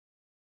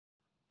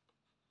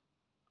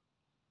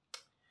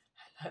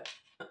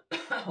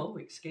Oh,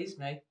 excuse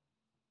me.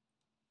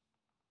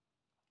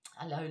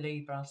 Hello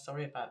Libra,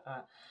 sorry about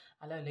that.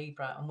 Hello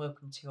Libra, and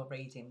welcome to your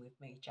reading with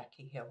me,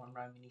 Jackie Hill on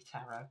Romany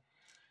Tarot.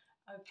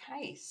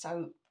 Okay,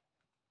 so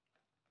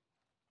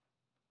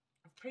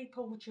I've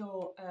pre-pulled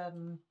your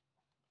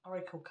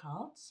oracle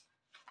cards,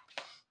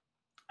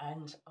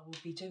 and I will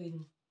be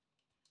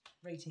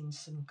reading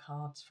some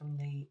cards from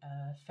the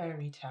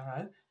Fairy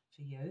Tarot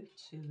for you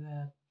to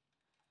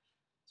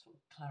sort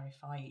of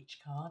clarify each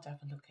card,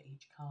 have a look at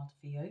each card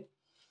for you.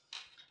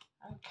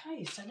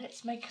 Okay, so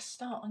let's make a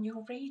start on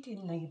your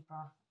reading,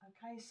 Libra.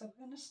 Okay, so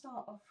we're going to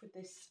start off with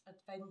this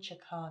adventure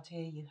card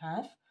here you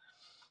have.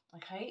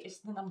 Okay, it's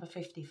the number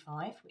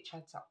 55, which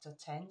adds up to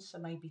 10, so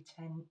maybe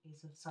 10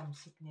 is of some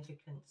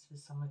significance for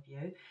some of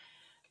you.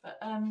 But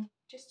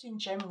just in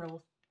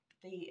general,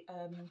 the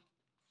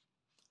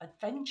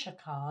adventure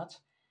card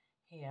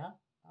here,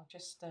 I'll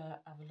just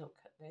have a look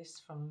at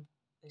this from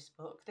this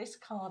book. This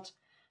card,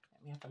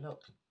 let me have a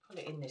look, put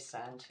it in this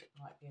hand, it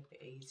might be a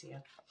bit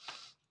easier.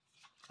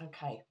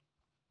 Okay,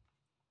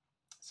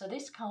 so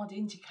this card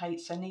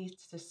indicates a need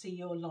to see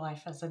your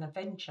life as an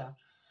adventure.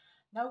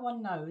 No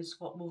one knows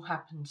what will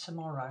happen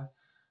tomorrow,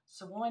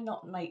 so why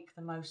not make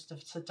the most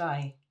of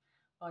today?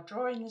 By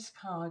drawing this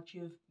card,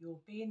 you're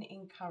being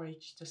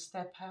encouraged to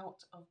step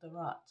out of the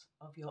rut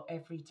of your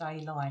everyday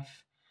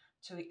life,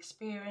 to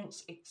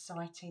experience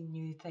exciting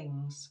new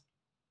things.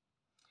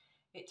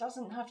 It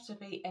doesn't have to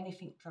be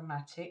anything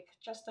dramatic,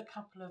 just a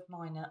couple of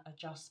minor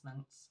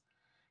adjustments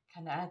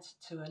can add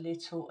to a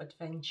little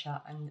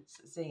adventure and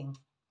zing.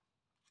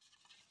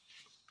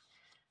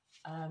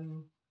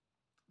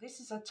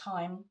 This is a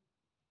time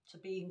to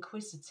be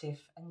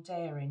inquisitive and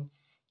daring.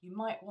 You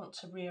might want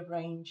to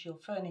rearrange your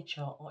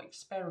furniture or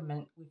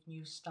experiment with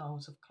new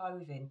styles of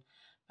clothing.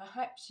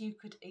 Perhaps you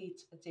could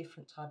eat a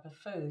different type of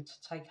food,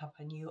 take up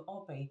a new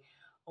hobby,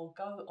 or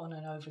go on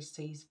an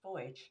overseas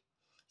voyage.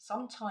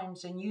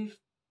 Sometimes a new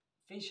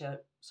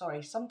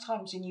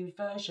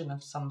version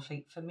of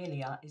something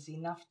familiar is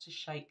enough to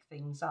shake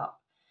things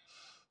up.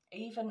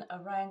 Even a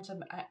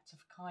random act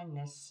of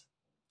kindness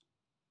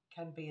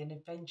can be an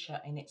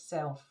adventure in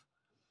itself.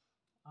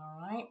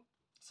 All right,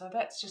 so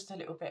that's just a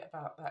little bit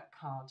about that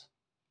card.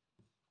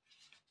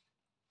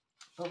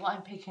 But what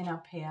I'm picking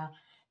up here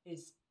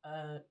is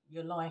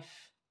your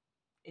life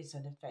is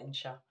an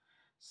adventure.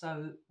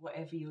 So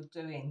whatever you're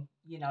doing,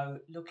 you know,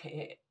 look at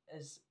it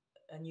as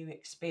a new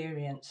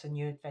experience, a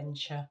new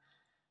adventure,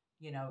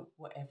 you know,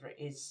 whatever it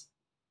is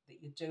that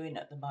you're doing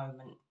at the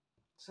moment.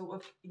 Sort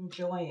of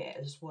enjoy it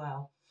as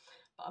well.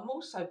 But I'm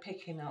also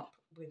picking up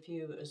with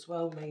you as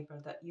well,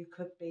 Libra, that you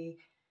could be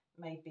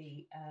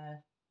maybe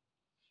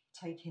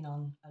taking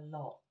on a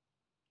lot.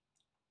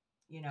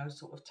 You know,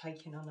 sort of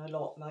taking on a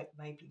lot, like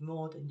maybe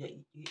more than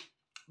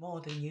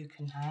you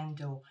can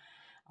handle.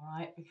 All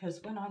right,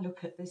 because when I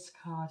look at this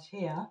card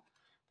here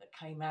that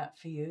came out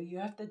for you, you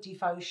have the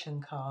devotion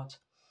card.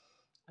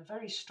 A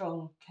very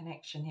strong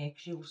connection here,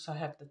 because you also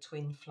have the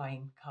twin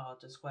flame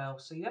card as well.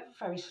 So you have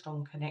a very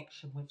strong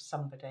connection with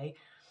somebody,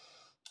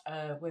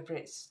 whether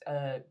it's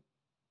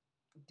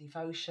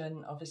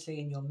devotion, obviously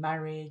in your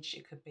marriage,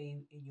 it could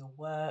be in your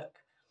work,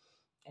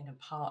 in a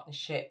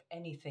partnership,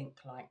 anything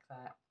like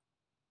that.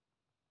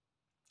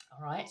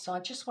 All right, so I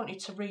just wanted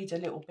to read a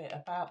little bit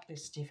about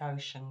this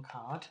devotion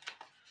card.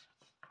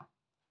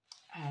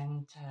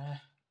 And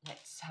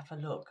let's have a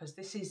look, because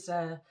this is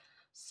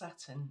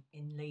Saturn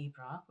in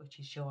Libra, which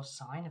is your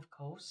sign, of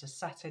course. So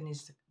Saturn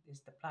is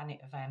the planet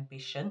of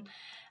ambition,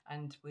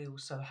 and we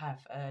also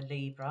have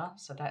Libra,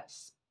 so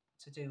that's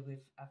to do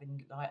with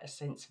having like a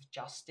sense of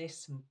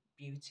justice and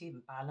beauty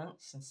and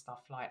balance and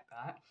stuff like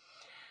that.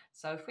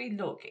 So if we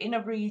look in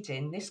a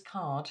reading, this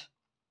card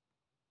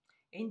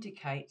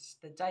indicates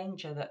the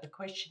danger that the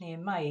questioner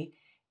may,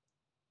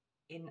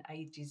 in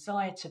a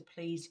desire to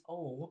please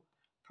all,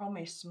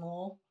 promise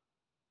more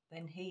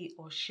than he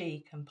or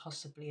she can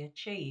possibly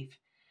achieve.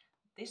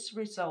 This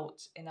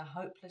results in a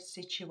hopeless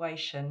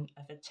situation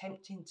of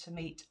attempting to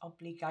meet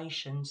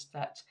obligations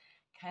that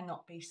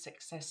cannot be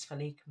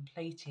successfully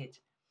completed.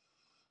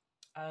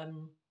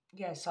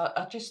 Yes,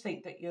 I just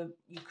think that you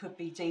could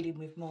be dealing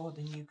with more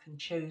than you can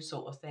chew,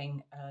 sort of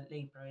thing,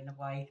 Libra, in a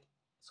way,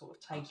 sort of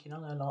taking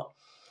on a lot.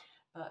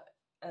 But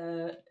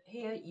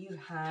here you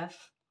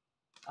have,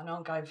 I know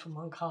I'm going from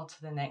one card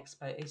to the next,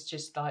 but it's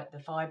just like the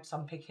vibes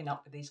I'm picking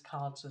up with these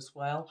cards as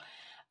well.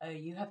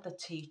 You have the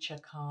teacher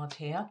card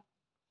here.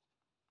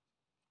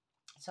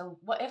 So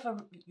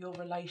whatever your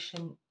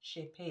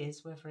relationship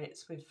is, whether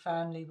it's with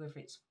family, whether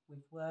it's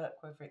with work,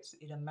 whether it's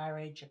in a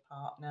marriage, a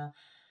partner,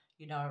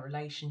 you know, a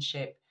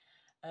relationship,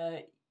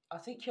 I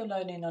think you're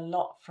learning a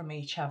lot from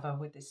each other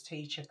with this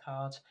teacher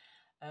card,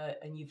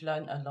 and you've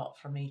learned a lot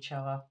from each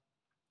other.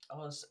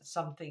 Or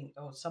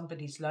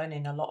somebody's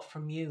learning a lot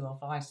from you, or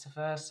vice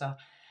versa.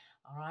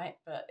 All right,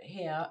 but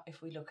here,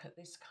 if we look at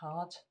this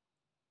card,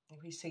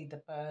 if we see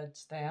the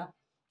birds there,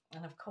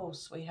 and of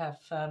course we have,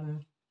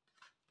 let's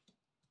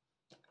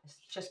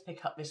just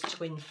pick up this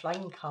twin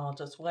flame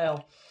card as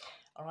well.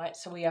 All right,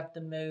 so we have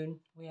the moon,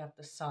 we have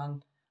the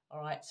sun,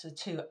 All right, so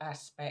two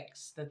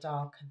aspects, the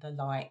dark and the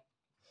light.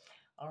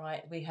 All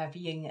right, we have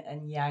yin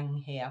and yang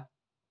here.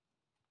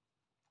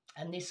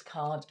 And this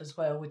card as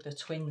well with the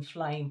twin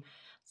flame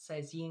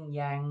says yin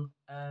yang,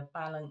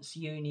 balance,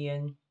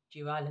 union,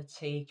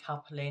 duality,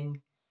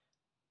 coupling,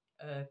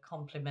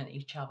 complement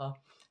each other.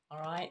 All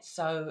right,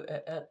 so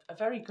a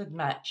very good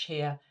match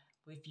here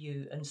with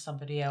you and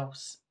somebody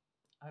else.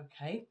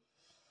 Okay,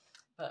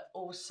 but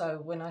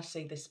also when I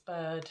see this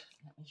bird,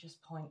 let me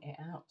just point it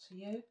out to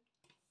you.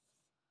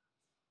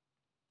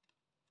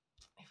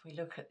 If we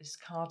look at this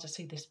card, I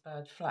see this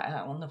bird flat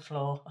out on the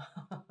floor.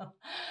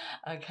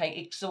 Okay,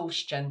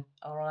 exhaustion.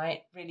 All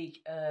right,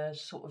 really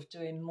sort of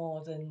doing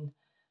more than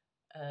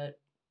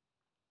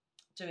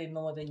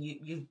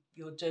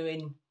you're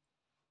doing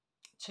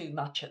too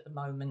much at the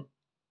moment.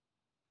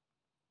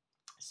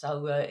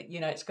 So you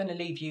know, it's going to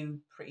leave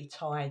you pretty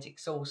tired,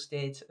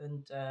 exhausted,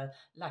 and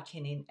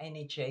lacking in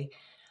energy.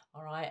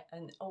 All right,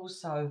 and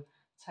also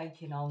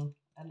taking on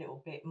a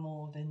little bit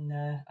more than,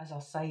 as I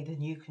say,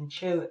 than you can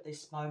chew at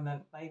this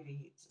moment.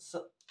 Maybe it's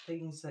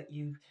things that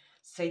you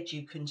said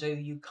you can do,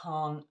 you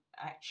can't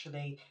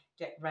actually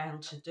get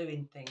round to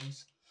doing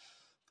things,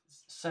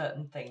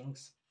 certain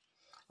things.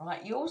 All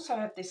right, you also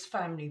have this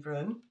family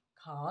room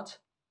card.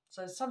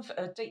 So some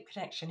a deep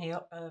connection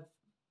here,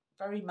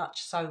 very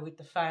much so with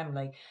the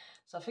family.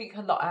 So I think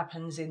a lot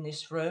happens in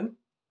this room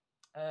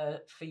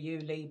for you,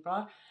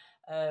 Libra.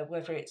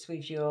 Whether it's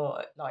with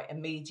your like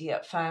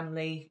immediate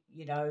family,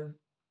 you know,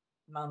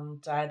 mum,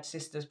 dad,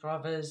 sisters,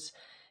 brothers.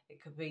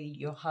 It could be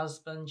your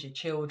husband, your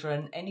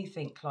children,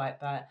 anything like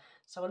that.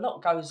 So a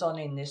lot goes on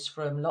in this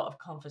room. A lot of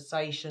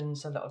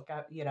conversations, a lot of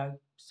you know,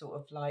 sort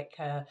of like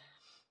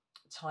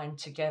time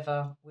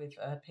together with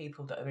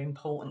people that are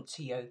important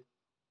to you.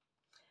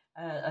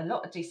 A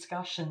lot of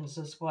discussions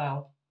as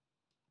well,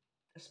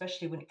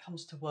 especially when it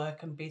comes to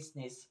work and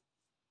business.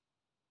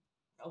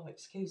 Oh,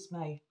 excuse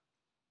me.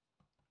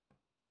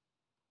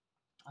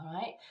 All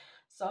right,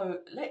 so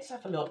let's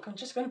have a look. I'm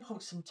just going to pull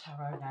some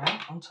tarot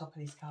now on top of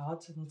these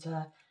cards and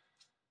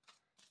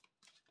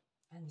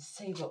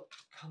see what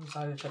comes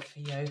over for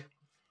you.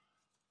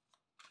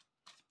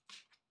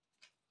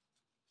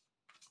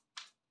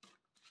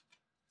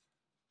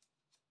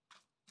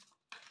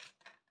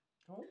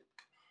 Oh.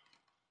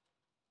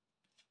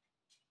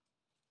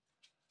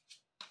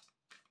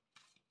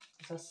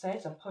 As I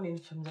said, I'm pulling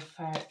from the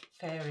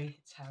Fairy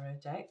Tarot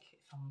deck,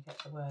 if I can get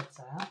the words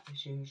out,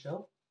 as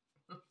usual.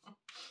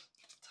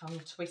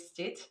 Tongue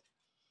twisted.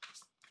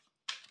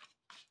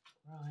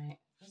 Right,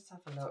 let's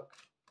have a look.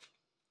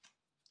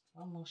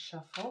 One more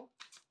shuffle.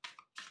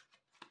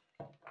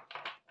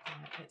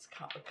 Right, let's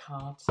cut the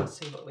cards and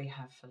see what we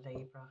have for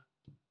Libra.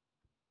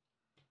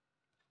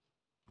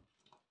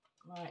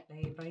 Right,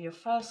 Libra, your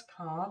first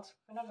card.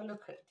 We're going to have a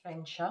look at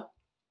adventure.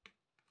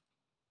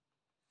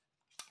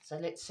 So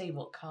let's see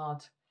what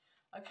card.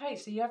 Okay,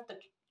 so you have the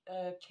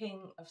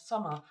King of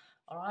Summer.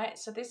 All right,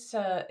 so this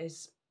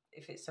is,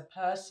 if it's a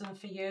person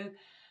for you,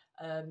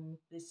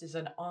 this is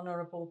an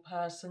honourable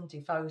person,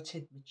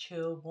 devoted,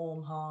 mature,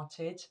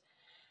 warm-hearted.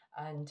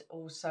 And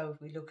also, if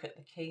we look at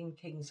the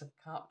Kings of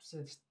Cups,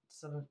 there's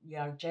sort of, you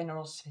know,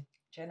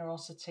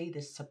 generosity,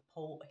 there's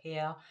support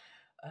here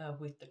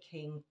with the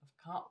King of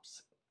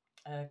Cups,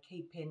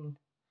 keeping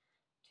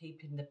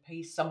the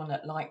peace, someone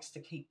that likes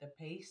to keep the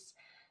peace.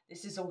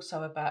 This is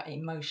also about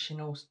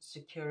emotional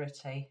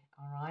security,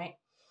 all right?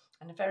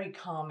 And a very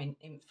calming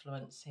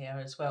influence here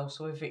as well.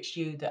 So if it's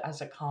you that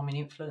has a calming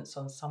influence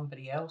on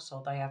somebody else,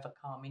 or they have a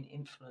calming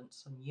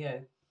influence on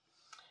you.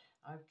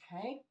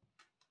 Okay.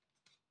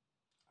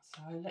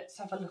 So let's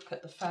have a look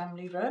at the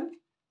family room.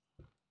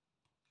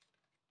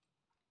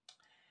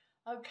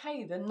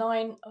 Okay, the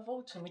Nine of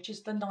Autumn, which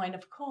is the Nine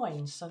of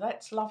Coins. So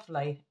that's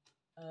lovely.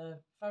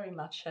 Very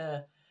much,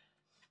 as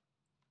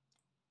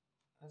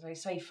I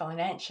say,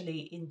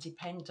 financially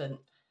independent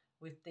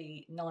with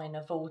the Nine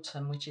of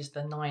Autumn, which is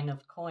the Nine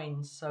of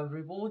Coins. So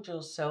reward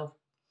yourself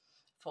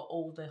for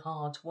all the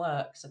hard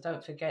work. So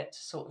don't forget to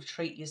sort of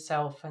treat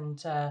yourself and,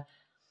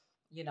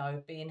 you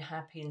know, being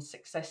happy and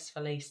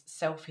successfully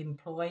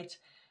self-employed,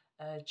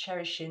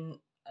 cherishing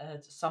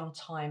some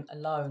time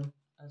alone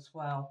as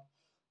well.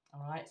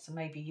 All right, so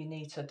maybe you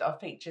need to, I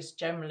think just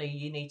generally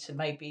you need to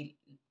maybe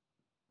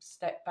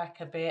step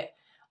back a bit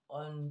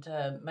and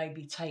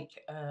maybe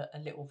take a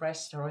little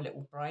rest or a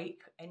little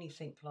break,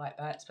 anything like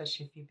that,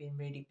 especially if you've been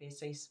really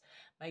busy.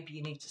 Maybe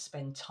you need to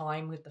spend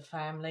time with the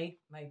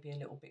family, maybe a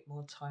little bit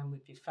more time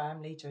with your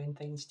family, doing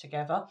things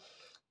together,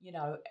 you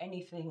know,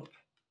 anything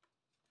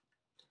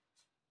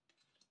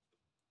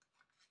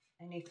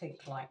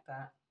like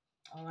that.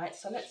 All right,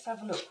 so let's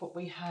have a look what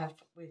we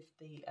have with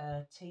the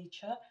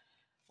teacher.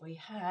 We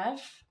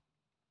have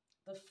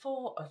the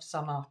Four of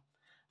Summer.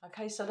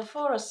 Okay, so the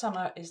Four of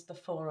Summer is the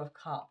Four of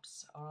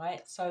Cups, all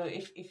right? So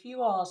if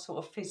you are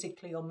sort of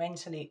physically or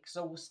mentally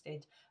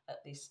exhausted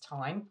at this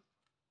time,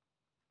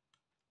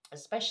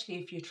 especially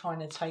if you're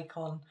trying to take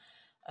on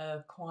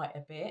quite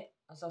a bit,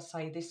 as I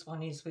say, this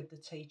one is with the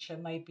teacher,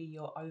 maybe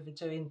you're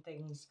overdoing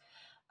things,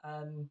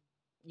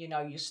 you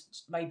know,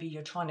 maybe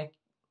you're trying to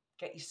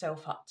get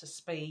yourself up to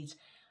speed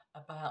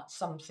about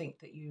something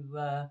that you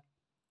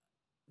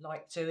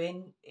like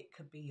doing. It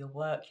could be your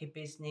work, your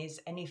business,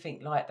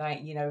 anything like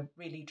that, you know,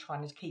 really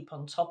trying to keep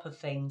on top of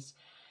things.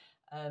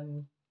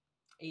 Um,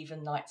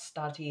 Even like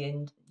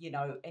studying, you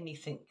know,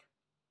 anything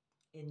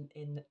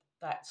in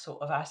that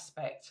sort of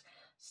aspect,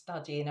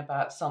 studying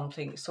about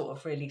something, sort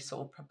of really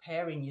sort of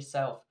preparing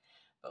yourself.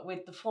 But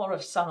with the Four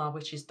of Summer,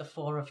 which is the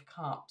Four of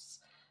Cups,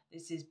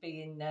 this is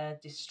being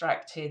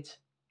distracted.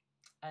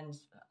 And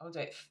I'll do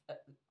it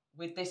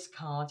with this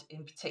card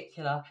in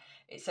particular.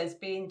 It says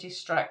being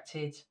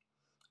distracted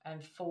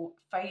and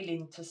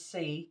failing to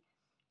see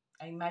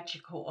a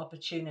magical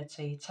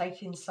opportunity,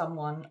 taking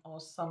someone or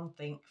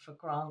something for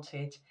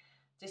granted,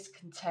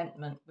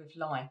 discontentment with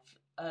life.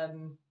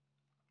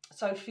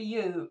 So for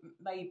you,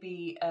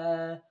 maybe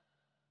I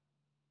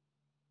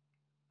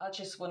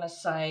just want to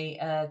say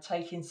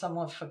taking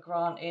someone for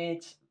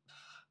granted.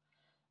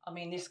 I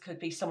mean, this could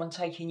be someone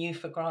taking you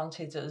for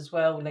granted as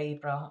well,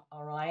 Libra,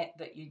 all right?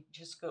 That you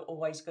just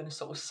always going to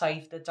sort of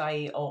save the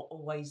day or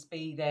always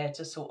be there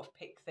to sort of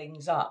pick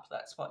things up.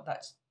 That's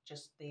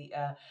just the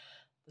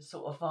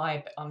sort of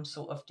vibe I'm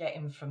sort of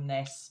getting from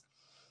this.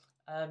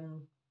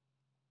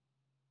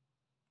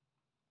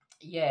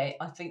 Yeah,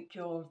 I think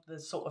you're the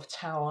sort of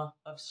tower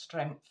of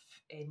strength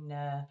in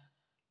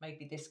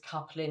maybe this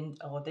coupling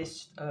or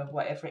this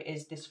whatever it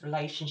is, this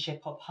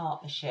relationship or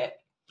partnership.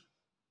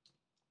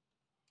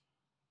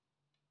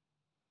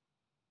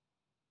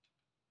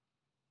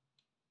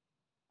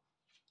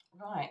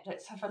 Right,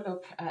 let's have a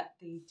look at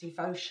the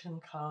devotion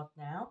card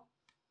now.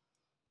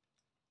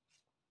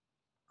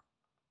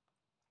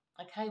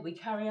 Okay, we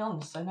carry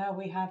on. So now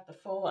we have the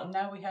Four, and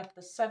now we have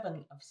the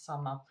Seven of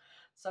Summer.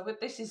 So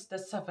this is the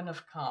Seven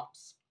of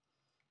Cups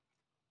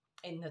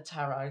in the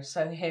tarot.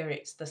 So here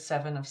it's the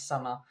Seven of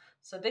Summer.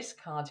 So this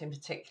card in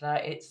particular,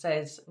 it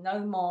says, no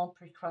more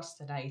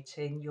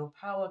procrastinating. Your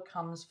power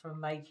comes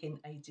from making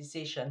a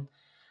decision.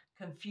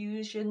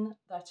 Confusion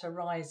that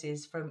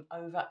arises from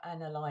over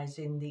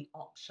analysing the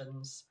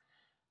options.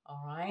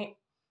 All right.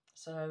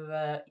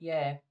 So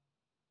yeah,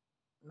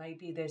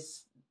 maybe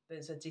there's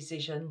a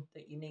decision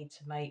that you need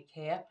to make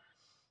here.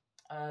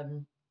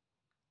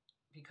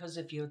 Because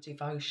of your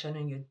devotion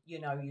and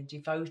you're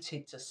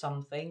devoted to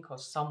something or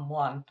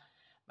someone,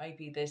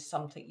 maybe there's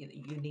something that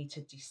you need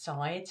to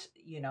decide,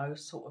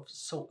 sort of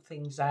sort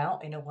things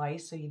out in a way.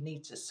 So you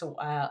need to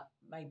sort out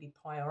maybe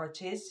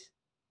priorities.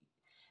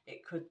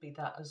 It could be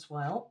that as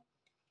well.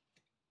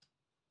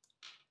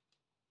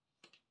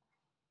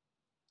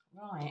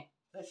 Right,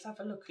 let's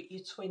have a look at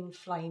your twin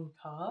flame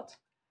card.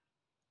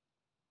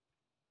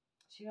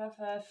 So you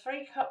have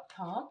 3 cup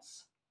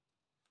cards.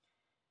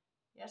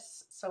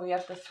 Yes, so we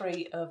have the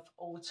Three of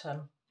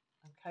Autumn.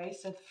 Okay,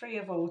 so the Three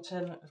of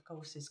Autumn, of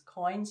course, is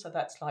coins. So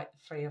that's like the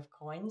Three of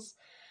Coins.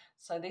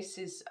 So this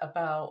is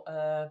about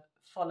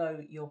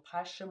follow your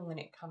passion when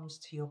it comes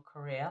to your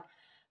career.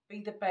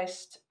 Be the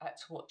best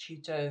at what you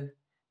do.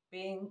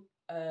 Being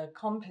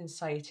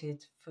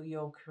compensated for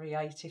your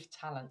creative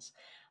talents.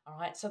 All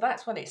right, so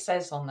that's what it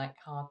says on that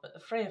card. But the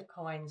Three of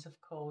Coins,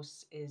 of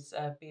course, is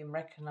being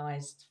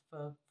recognised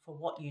for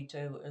what you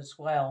do as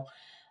well.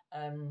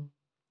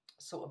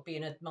 Sort of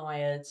being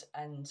admired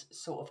and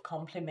sort of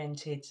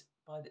complimented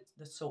by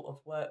the sort of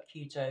work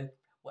you do,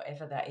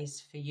 whatever that is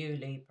for you,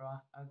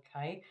 Libra.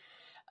 Okay.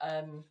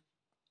 I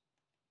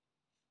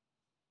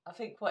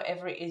think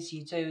whatever it is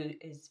you do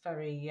is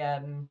very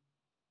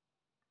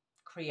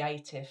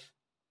creative,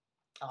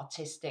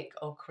 artistic,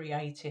 or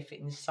creative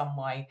in some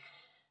way.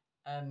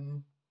 I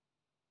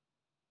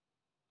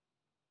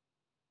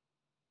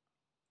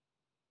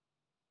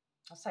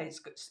say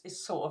it's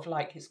sort of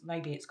like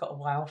maybe it's got a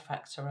wow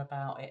factor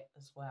about it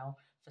as well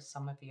for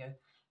some of you.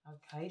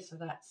 Okay, so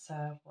that's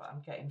what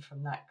I'm getting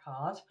from that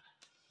card.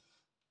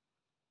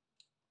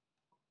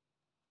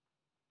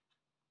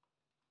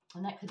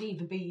 And that could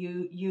even be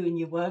you and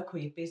your work or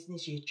your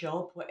business, your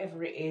job,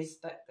 whatever it is,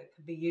 that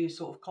could be you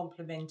sort of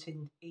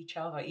complementing each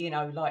other,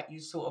 like you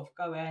sort of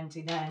go hand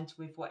in hand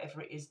with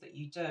whatever it is that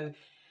you do.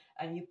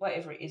 And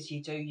whatever it is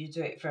you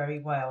do it very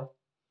well.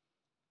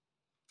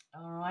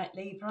 All right,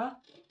 Libra.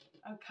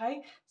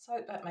 Okay, so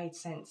that made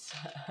sense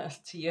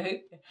to you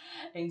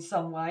in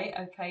some way.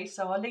 Okay,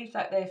 so I'll leave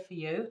that there for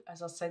you.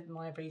 As I said,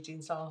 my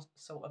readings are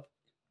sort of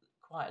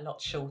quite a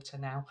lot shorter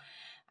now.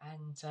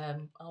 And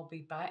I'll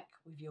be back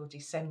with your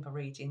December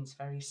readings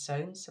very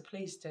soon. So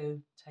please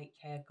do take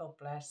care. God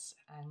bless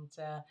and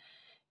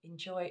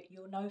enjoy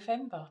your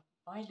November.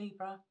 Bye,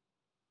 Libra.